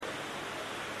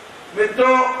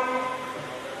मित्रों,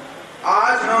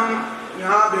 आज हम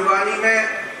यहाँ भिवानी में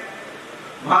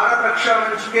भारत रक्षा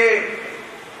मंच के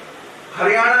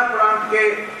हरियाणा प्रांत के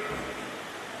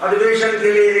अधिवेशन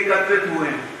के लिए एकत्रित हुए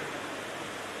हैं।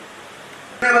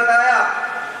 मैंने बताया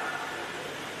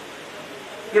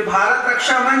कि भारत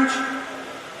रक्षा मंच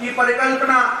की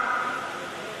परिकल्पना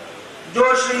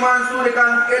जो श्रीमान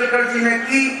सूर्यकांत केलकर जी ने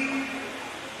की,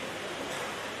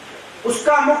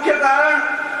 उसका मुख्य कारण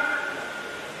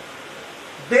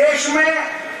देश में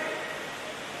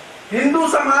हिंदू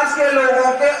समाज के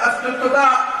लोगों के अस्तित्व का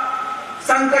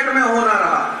संकट में होना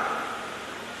रहा।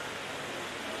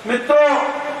 मित्रों,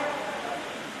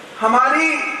 हमारी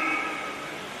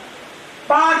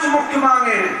 5 मुख्य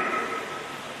मांगे हैं,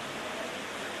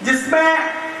 जिसमें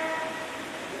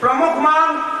प्रमुख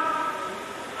मांग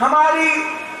हमारी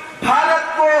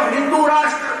भारत को हिंदू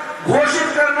राष्ट्र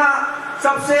घोषित करना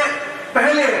सबसे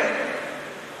पहले है।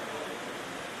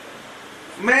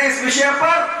 मैं इस विषय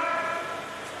पर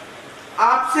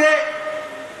आपसे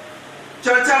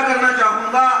चर्चा करना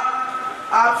चाहूंगा,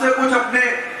 आपसे कुछ अपने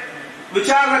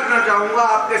विचार रखना चाहूंगा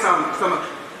आपके समक्ष।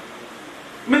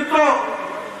 मित्रों,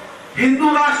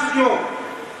 हिंदू राष्ट्र क्यों?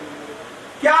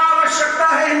 क्या आवश्यकता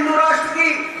है हिंदू राष्ट्र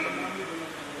की?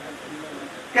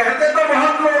 कहते तो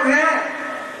बहुत लोग हैं,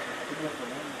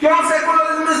 क्यों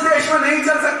सेकुलरिज्म इस देश में नहीं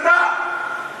चल सकता?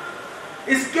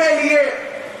 इसके लिए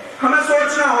हमें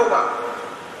सोचना होगा।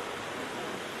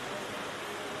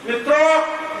 मित्रों,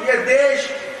 यह देश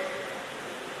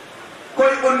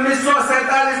कोई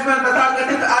 1947 में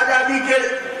तथाकथित आजादी के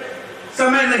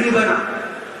समय नहीं बना।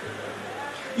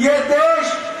 यह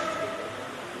देश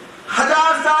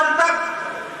 1000 साल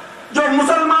तक जो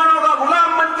मुसलमानों का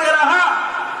गुलाम बन के रहा,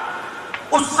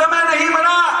 उस समय नहीं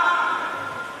बना।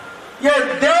 यह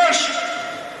देश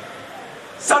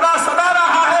सदा सदा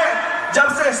रहा है,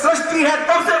 जब से सृष्टि है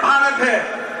तब से भारत है।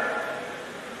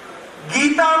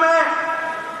 गीता में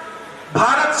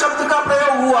भारत शब्द का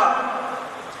प्रयोग हुआ।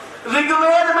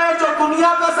 ऋग्वेद में जो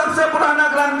दुनिया का सबसे पुराना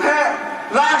ग्रंथ है,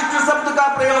 राष्ट्र शब्द का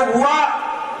प्रयोग हुआ।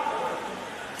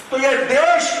 तो यह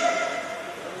देश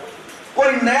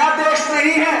कोई नया देश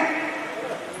नहीं है,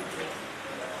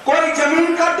 कोई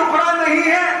जमीन का टुकड़ा नहीं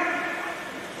है।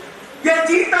 यह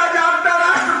जीता जागता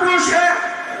राष्ट्र पुरुष है,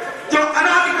 जो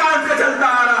अनादिकाल से चलता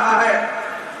आ रहा है।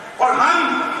 और हम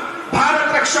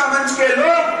भारत रक्षा मंच के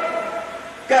लोग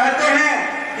कहते हैं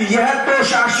कि यह तो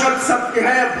शाश्वत सत्य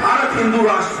है, भारत हिंदू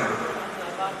राष्ट्र है।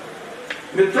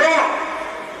 मित्रों,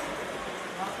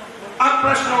 अब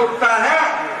प्रश्न उठता है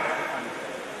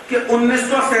कि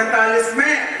 1947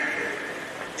 में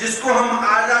जिसको हम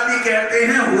आजादी कहते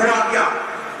हैं, हुआ क्या?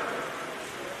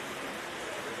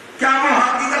 क्या वो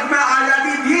हकीकत में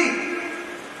आजादी थी,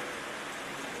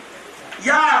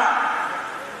 या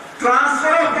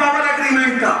ट्रांसफर ऑफ पावर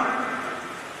एग्रीमेंट था?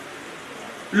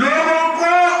 लोगों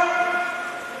को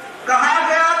कहा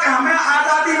गया कि हमें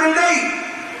आजादी मिल गई,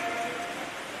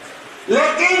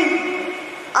 लेकिन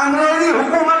अंग्रेजी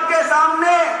हुकूमत के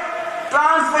सामने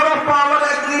transfer of power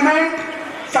agreement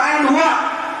sign हुआ,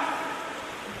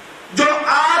 जो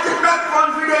आज तक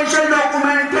कॉन्फिडेंशियल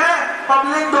डॉक्यूमेंट है,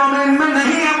 पब्लिक डोमेन में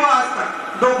नहीं है वो आज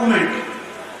तक डॉक्यूमेंट।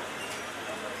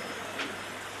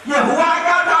 ये हुआ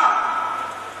क्या था?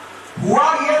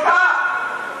 हुआ ये था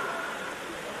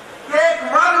कि एक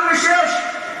वर्ग विशेष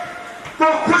को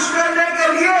खुश करने के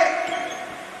लिए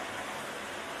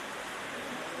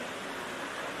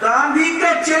गांधी के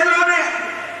चेलों ने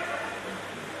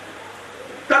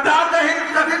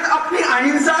तथाकथित अपनी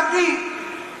अहिंसा की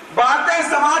बातें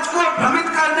समाज को भ्रमित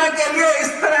करने के लिए इस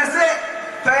तरह से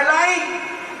फैलाई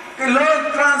कि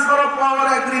लोग ट्रांसफर ऑफ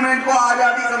पावर एग्रीमेंट को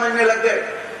आजादी समझने लग गए।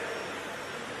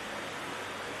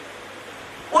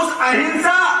 उस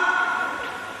अहिंसा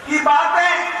की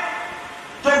बातें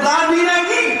जो गांधी ने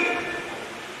की,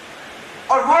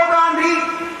 और वो गांधी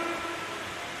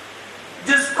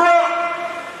जिसको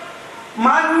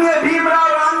माननीय भीमराव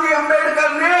रामजी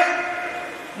अंबेडकर ने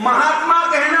महात्मा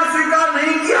कहना स्वीकार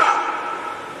नहीं किया,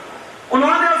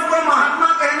 उन्होंने उसको महात्मा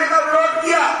कहने का विरोध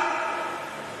किया।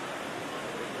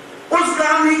 उस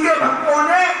गांधी के भक्तों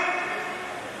ने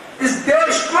इस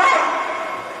देश को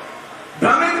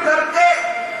भ्रमित करके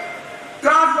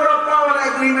ट्रांसफर ऑफ पावर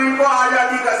एग्रीमेंट को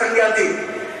आजादी का संज्ञा दी।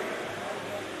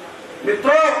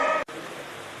 मित्रों,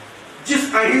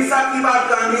 जिस अहिंसा की बात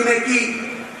गांधी ने की,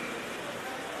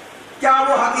 क्या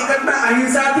वो हकीकत में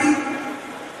अहिंसा थी?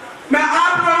 मैं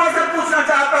आप लोगों से पूछना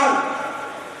चाहता हूं,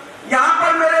 यहां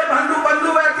पर मेरे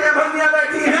बंधु बैठे हैं, बंदियां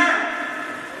बैठी हैं।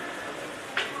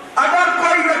 अगर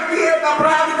कोई व्यक्ति एक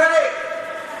अपराध करे,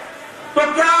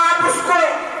 तो क्या आप उसको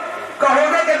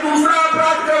कहोगे कि दूसरा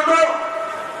अपराध कर दो,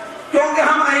 क्योंकि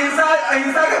हम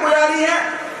अहिंसा के पुजारी हैं?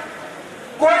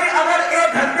 कोई अगर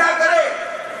एक हत्या करे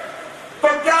तो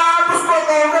क्या आप उसको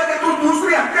कहोगे कि तू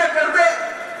दूसरी हत्या कर दे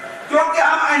क्योंकि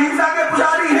हम अहिंसा के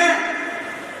पुजारी हैं?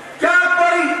 क्या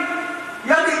कोई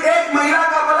यदि एक महिला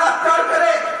का बलात्कार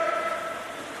करे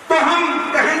तो हम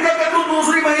कहेंगे कि तू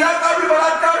दूसरी महिला का भी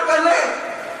बलात्कार कर ले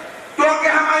क्योंकि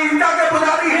हम अहिंसा के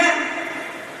पुजारी हैं?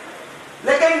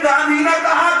 लेकिन गांधी ने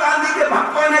कहा, गांधी के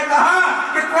भक्तों ने कहा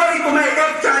कि कोई तुम्हें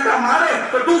एक चांटा मारे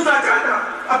तो दूसरा चांटा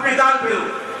अपने गाल पे लो।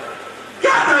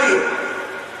 क्या था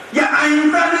ये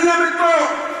अहिंसा नहीं है मित्रों,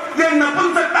 ये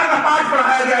नपुंसकता का पाठ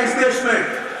पढ़ाया गया इस देश में।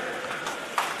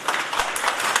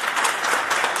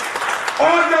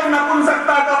 और जब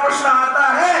नपुंसकता का प्रश्न आता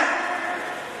है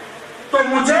तो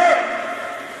मुझे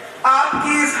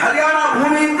आपकी इस हरियाणा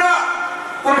भूमि का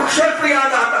कुरुक्षेत्र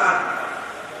याद आता है।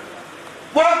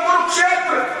 वो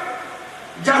कुरुक्षेत्र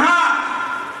जहां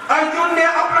अर्जुन ने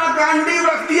अपना गांडीव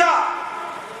रख दिया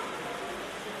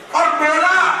और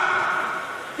बोला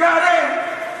कि अरे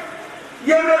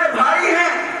ये मेरे भाई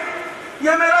हैं,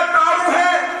 ये मेरा ताऊ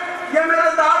है, ये मेरा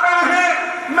दादा है,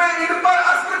 मैं इन पर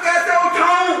अस्त्र कैसे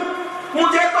उठाऊं?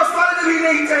 मुझे तो स्वर्ग भी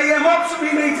नहीं चाहिए, मोक्ष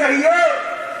भी नहीं चाहिए,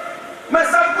 मैं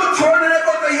सब कुछ छोड़ने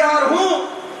को तैयार हूं,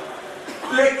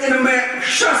 लेकिन मैं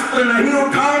शस्त्र नहीं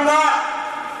उठाऊंगा।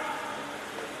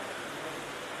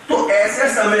 तो ऐसे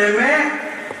समय में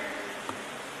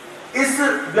इस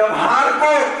व्यवहार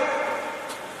को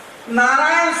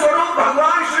नारायण स्वरूप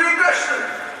भगवान श्री कृष्ण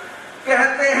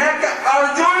कहते हैं कि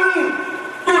अर्जुन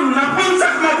तू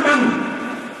नपुंसक मत बन।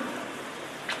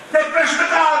 ये कृष्ण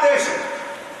का आदेश है।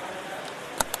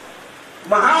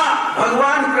 वहां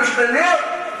भगवान कृष्ण ने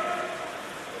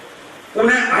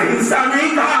उन्हें अहिंसा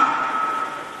नहीं कहा,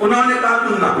 उन्होंने कहा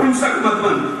तू नपुंसक मत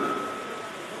बन।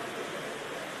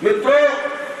 मित्रों,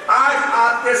 आज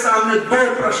आपके सामने दो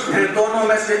प्रश्न हैं, दोनों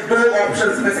में से, दो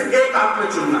ऑप्शंस में से एक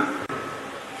आपने चुनना।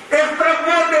 एक तरफ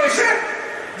वो देश है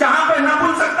जहां पर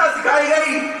नपुंसकता सिखाई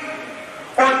गई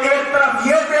और एक तरफ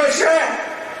ये देश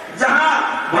है जहां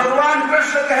भगवान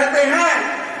कृष्ण कहते हैं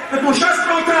कि तू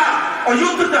शस्त्र उठा और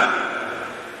युद्ध कर।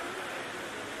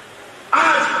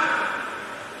 आज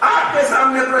आपके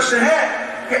सामने प्रश्न है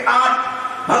कि आप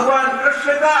भगवान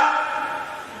कृष्ण का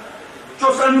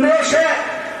जो संदेश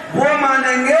है वो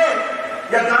मानेंगे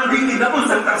या गांधी की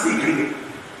नपुंसकता सीखेंगे।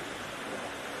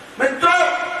 मित्रों,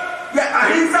 यह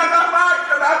अहिंसा का पाठ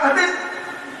तथाकथित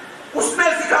उसने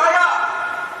सिखाया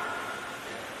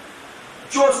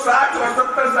जो 60 और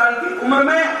 70 साल की उम्र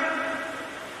में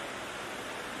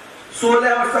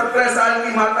 16 और 17 साल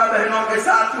की माता बहनों के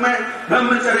साथ में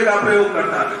ब्रह्मचर्य का प्रयोग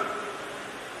करता था।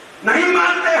 नहीं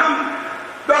मानते हम,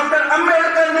 डॉक्टर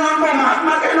अंबेडकर ने उनको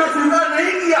महात्मा कहना स्वीकार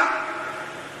नहीं किया,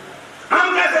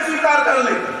 हम कैसे स्वीकार कर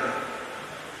ले?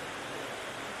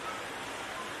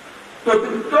 तो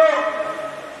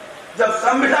जब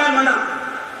संविधान बना,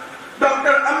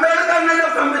 डॉक्टर अंबेडकर ने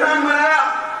जब संविधान बनाया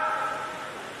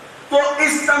तो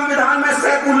इस संविधान में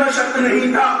सेकुलर शब्द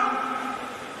नहीं था।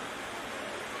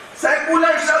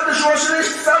 सेकुलर शब्द,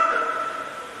 सोशलिस्ट शब्द,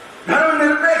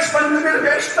 धर्मनिरपेक्ष,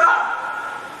 पंथनिरपेक्षता,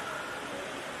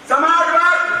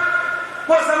 समाजवाद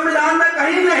वो संविधान में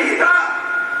कहीं नहीं था।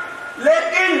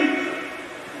 लेकिन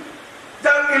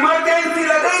जब इमरजेंसी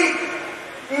लगी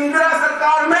इंदिरा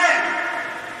सरकार में,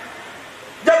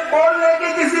 जब बोलने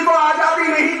की किसी को आजादी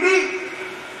नहीं थी,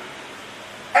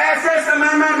 ऐसे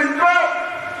समय में मित्रों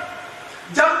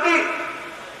जबकि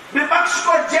विपक्ष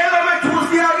को जेलों में ठूस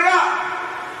दिया गया,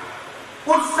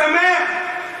 उस समय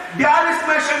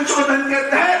 42वें संशोधन के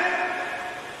तहत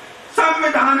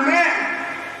संविधान में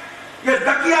यह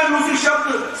दकियानूसी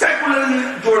शब्द सेकुलर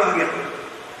जोड़ा गया।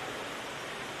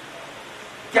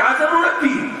 क्या जरूरत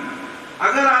थी?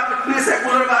 अगर आप इतने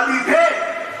सेकुलरवादी थे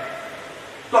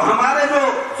तो हमारे जो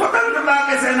स्वतंत्रता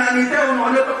के सेनानी थे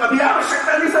उन्होंने तो कभी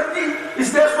आवश्यकता नहीं समझी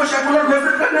इस देश को सेकुलर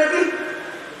घोषित करने की।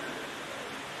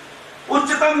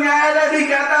 उच्चतम न्यायालय भी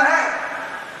कहता है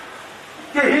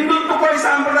कि हिंदुत्व कोई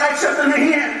सांप्रदायिक शब्द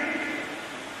नहीं है।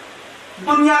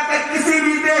 दुनिया के किसी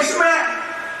भी देश में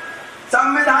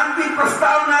संविधान की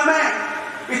प्रस्तावना में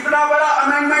इतना बड़ा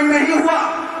अमेंडमेंट नहीं हुआ,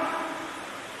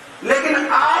 लेकिन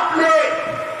आपने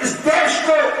इस देश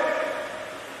को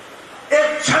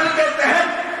एक छल के तहत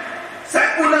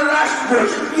सेकुलर राष्ट्र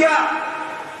घोषित किया।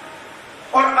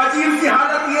 और अजीब सी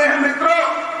हालत यह है मित्रों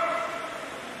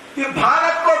कि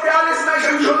भारत को 42वें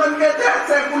संशोधन के तहत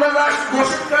सेकुलर राष्ट्र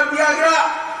घोषित कर दिया गया,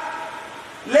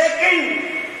 लेकिन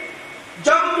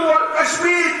जम्मू और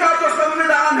कश्मीर का जो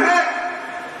संविधान है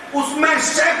उसमें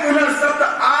सेकुलर शब्द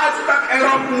आज तक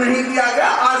एडॉप्ट नहीं किया गया,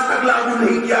 आज तक लागू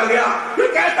नहीं किया गया। ये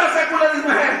कैसा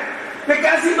सेकुलरिज्म है? ये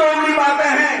कैसी दोगली बातें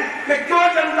हैं कि क्यों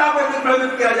जनता को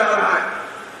दिग्भ्रमित किया जा रहा है?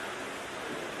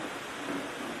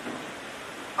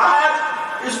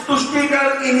 आज इस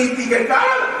तुष्टीकरण की नीति के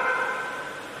कारण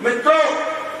मित्रों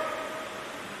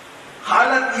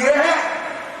हालत यह है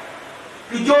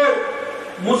कि जो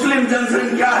मुस्लिम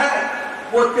जनसंख्या है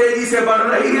वो तेजी से बढ़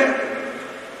रही है।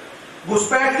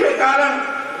 घुसपैठ के कारण,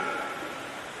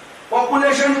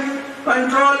 पॉपुलेशन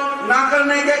कंट्रोल ना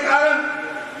करने के कारण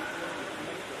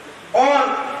और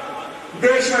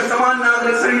देश में समान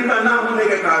नागरिक संहिता ना होने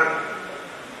के कारण,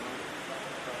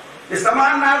 इस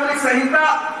समान नागरिक संहिता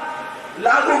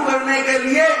लागू करने के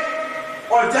लिए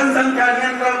और जनसंख्या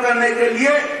नियंत्रण करने के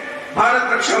लिए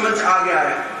भारत रक्षा मंच आ गया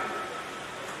है।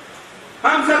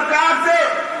 हम सरकार से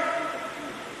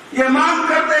यह मांग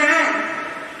करते हैं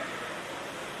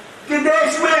कि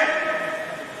देश में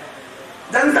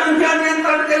जनसंख्या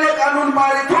नियंत्रण के लिए कानून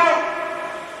पारित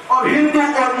हो और हिंदू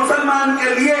और मुसलमान के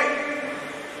लिए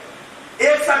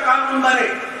एक सा कानून बने।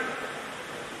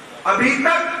 अभी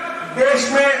तक देश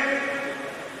में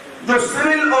जो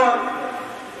सिविल और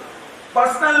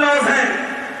पर्सनल लॉज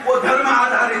हैं वो धर्म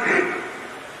आधारित हैं।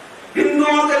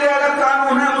 हिंदुओं के लिए अलग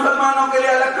कानून है, मुसलमानों के लिए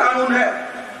अलग कानून है,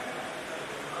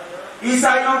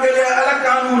 ईसाइयों के लिए अलग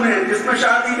कानून है जिसमें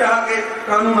शादी ब्याह के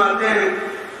कानून आते हैं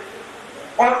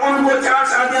और उनको 4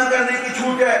 शादियां करने की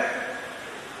छूट है।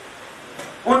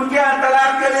 उनके यहां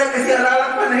तलाक के लिए किसी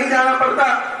अदालत में नहीं जाना पड़ता,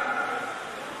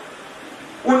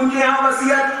 उनके यहां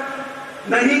वसीयत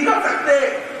नहीं कर सकते,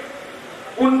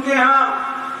 उनके यहां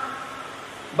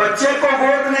बच्चे को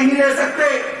गोद नहीं ले सकते,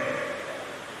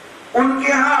 उनके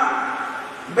यहां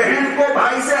बहन को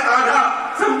भाई से आधा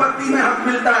संपत्ति में हक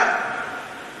मिलता है।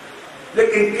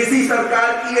 लेकिन किसी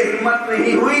सरकार की यह हिम्मत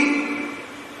नहीं हुई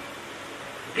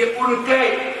कि उनके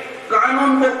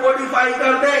कानून को कोडिफाई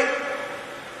कर दे,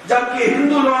 जबकि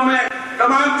हिंदू लॉ में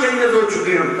तमाम चेंजेस हो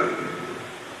चुके हैं अब तक।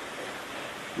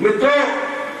 मित्रों,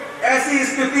 ऐसी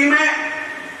स्थिति में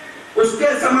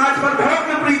उसके समाज पर बहुत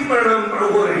विपरीत परिणाम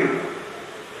हो रहे हैं।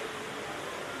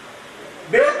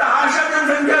 बेतहाशा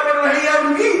जनसंख्या बढ़ रही है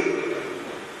उनकी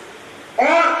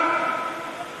और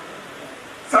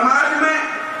समाज में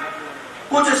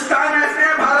कुछ स्थान ऐसे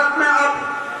हैं भारत में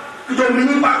अब जो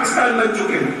मिनी पाकिस्तान बन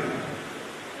चुके हैं।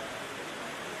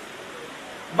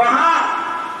 वहां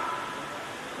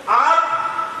आप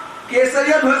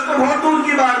केसरिया ध्वज तो बहुत दूर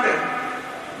की बात है,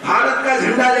 भारत का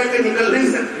झंडा लेके निकल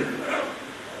नहीं सकते।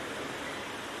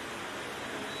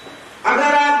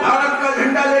 अगर आप भारत का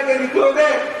झंडा लेके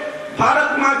निकलोगे,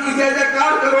 भारत मां की जय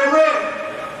जयकार करोगे,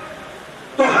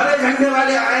 तो हरे झंडे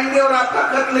वाले आएंगे और आपका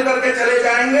खत लेकर के चले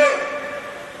जाएंगे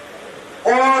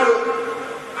और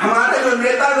हमारे जो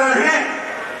नेतागण हैं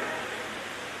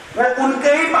वो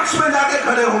उनके ही पक्ष में जाके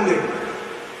खड़े होंगे।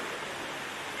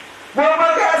 वो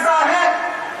वर्ग ऐसा है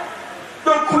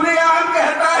तो खुलेआम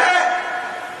कहता है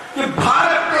कि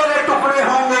भारत तेरे टुकड़े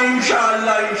होंगे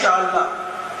इंशाअल्लाह इंशाअल्लाह।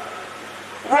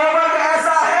 वो वर्ग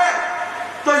ऐसा है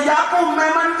तो याकूब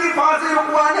मेमन की फांसी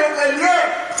रुकवाने के लिए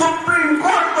सुप्रीम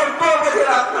कोर्ट को 2 बजे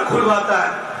रात में खुलवाता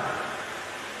है।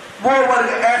 वो वर्ग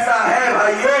ऐसा है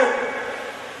भाइयों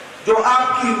जो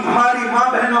आपकी हमारी मां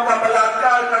बहनों का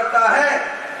बलात्कार करता है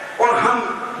और हम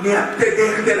निहत्ते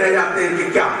देखते रह जाते हैं कि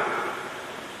क्या।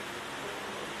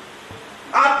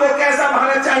 आपको कैसा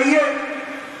भारत चाहिए?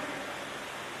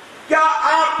 क्या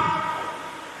आप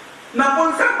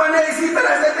नपुंसक बने इसी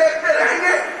तरह से देखते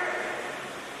रहेंगे?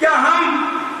 क्या हम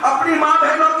अपनी मां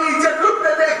बहनों की इज्जत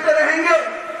लुटते देखते रहेंगे?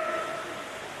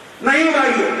 नहीं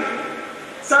भाइयों,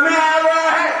 समय आ गया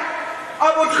है,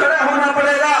 अब उठ खड़े होना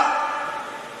पड़ेगा।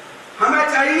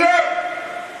 हमें चाहिए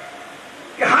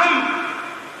कि हम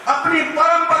अपनी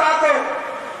परंपरा को,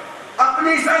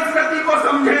 अपनी संस्कृति को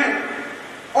समझें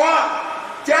और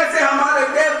जैसे हमारे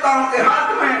देवताओं के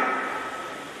हाथ में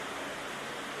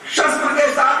शस्त्र के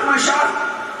साथ में शास्त्र,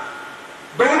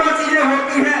 दोनों चीजें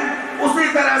होती हैं, उसी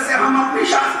तरह से हम अपनी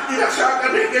शास्त्र की रक्षा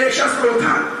करने के लिए शस्त्र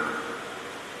उठाएं,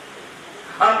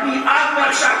 अपनी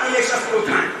आत्मरक्षा के लिए शस्त्र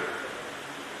उठाएं।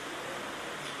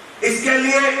 इसके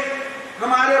लिए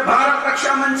हमारे भारत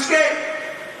रक्षा मंच के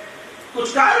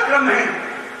कुछ कार्यक्रम हैं।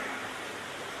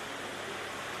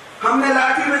 हमने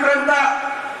लाठी वितरण का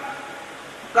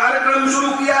कार्यक्रम शुरू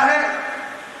किया है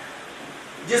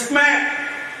जिसमें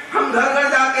हम घर घर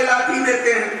जाके लाठी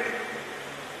देते हैं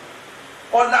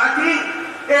और लाठी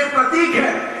एक प्रतीक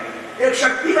है, एक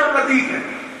शक्ति का प्रतीक है।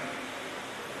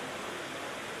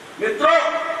 मित्रों,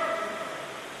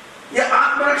 यह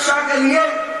आत्मरक्षा के लिए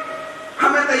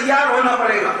हमें तैयार होना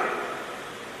पड़ेगा।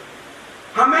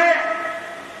 हमें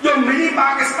जो मिनी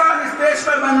पाकिस्तान इस देश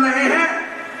में बन रहे हैं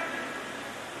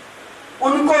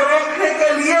उनको रोकने के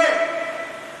लिए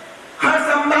हर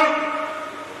संभव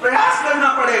प्रयास करना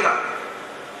पड़ेगा।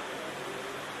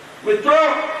 मित्रों,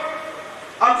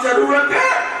 अब जरूरत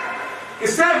है कि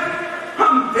सिर्फ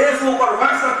हम फेसबुक और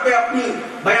व्हाट्सएप पे अपनी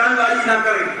बयानबाजी ना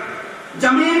करें,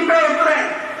 जमीन पे उतरें,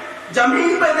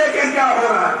 जमीन पे देखें क्या हो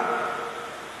रहा है।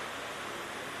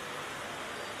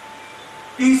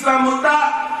 तीसरा मुद्दा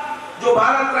जो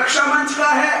भारत रक्षा मंच का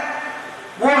है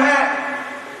वो है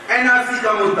एनआरसी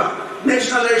का मुद्दा,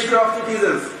 नेशनल रजिस्टर ऑफ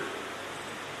सिटीजन्स।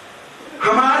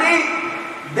 हमारी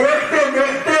देखते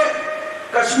देखते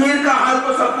कश्मीर का हाल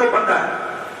तो सबको पता है।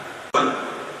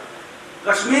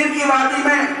 कश्मीर की वादी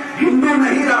में हिंदू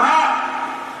नहीं रहा,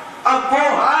 अब वो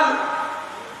हाल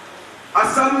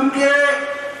असम के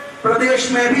प्रदेश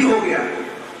में भी हो गया।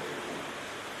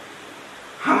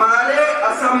 हमारे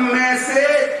असम में से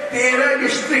 13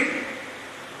 डिस्ट्रिक्ट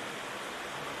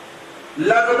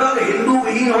लगभग हिंदू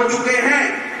विहीन हो चुके हैं।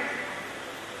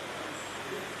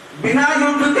 बिना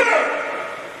युद्ध के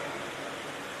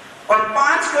और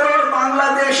 5 करोड़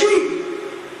बांग्लादेशी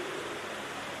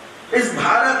इस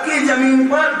भारत की जमीन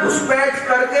पर घुसपैठ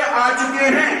करके आ चुके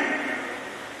हैं।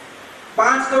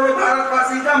 5 करोड़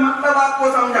भारतवासी का मतलब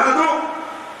आपको समझा दूं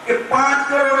कि 5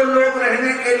 करोड़ लोग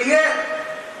रहने के लिए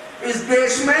इस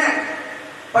देश में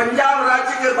पंजाब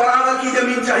राज्य के बराबर की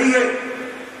जमीन चाहिए।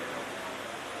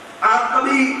 आप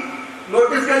कभी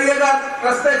नोटिस करिएगा,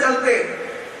 रास्ते चलते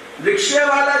रिक्शे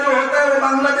वाला जो होता है वो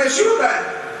बांग्लादेशी होता है,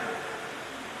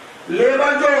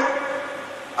 लेबर जो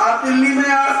आप दिल्ली में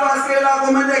आसपास के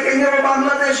इलाकों में देखेंगे वो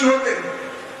बांग्लादेशी होते हैं।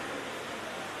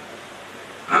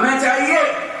 हमें चाहिए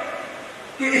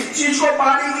कि इस चीज को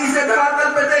बारीकी से धरातल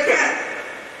पे देखें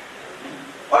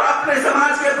और अपने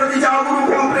समाज के प्रति जागरूक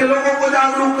हो, अपने लोगों को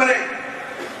जागरूक करें।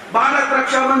 भारत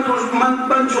रक्षा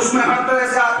मंच उसमें हर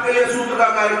तरह से आपके लिए सूत्र का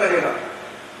कार्य करेगा।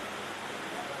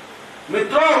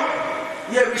 मित्रों,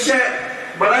 यह विषय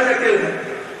बड़ा जटिल है,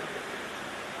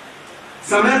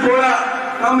 समय थोड़ा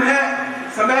कम है,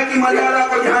 समय की मर्यादा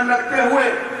को ध्यान रखते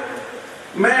हुए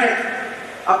मैं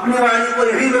अपनी वाणी को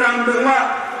यही विराम दूंगा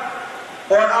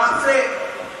और आपसे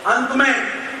अंत में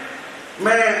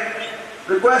मैं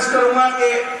रिक्वेस्ट करूंगा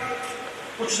कि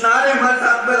कुछ नारे हमारे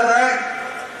साथ में लगाए,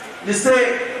 जिससे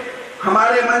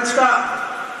हमारे मंच का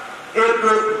एक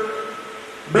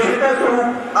बेहतर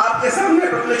स्वरूप आपके सामने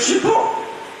प्रदर्शित हो।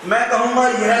 मैं कहूंगा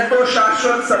यह तो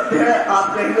शाश्वत सत्य है,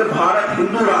 आप कहेंगे भारत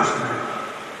हिंदू राष्ट्र है,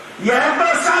 यह तो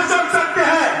शाश्वत सत्य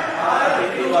है,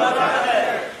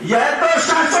 यह तो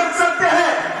शाश्वत सत्य है।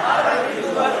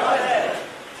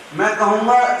 मैं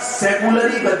कहूंगा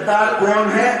सेकुलरी गद्दार कौन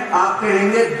है, आप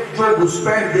कहेंगे जो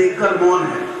घुसपैठ देखकर मौन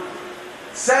है।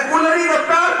 सेकुलरी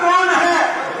गद्दार कौन है?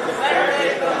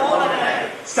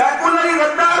 सेकुलरी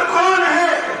गद्दार कौन है?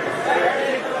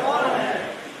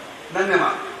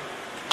 धन्यवाद।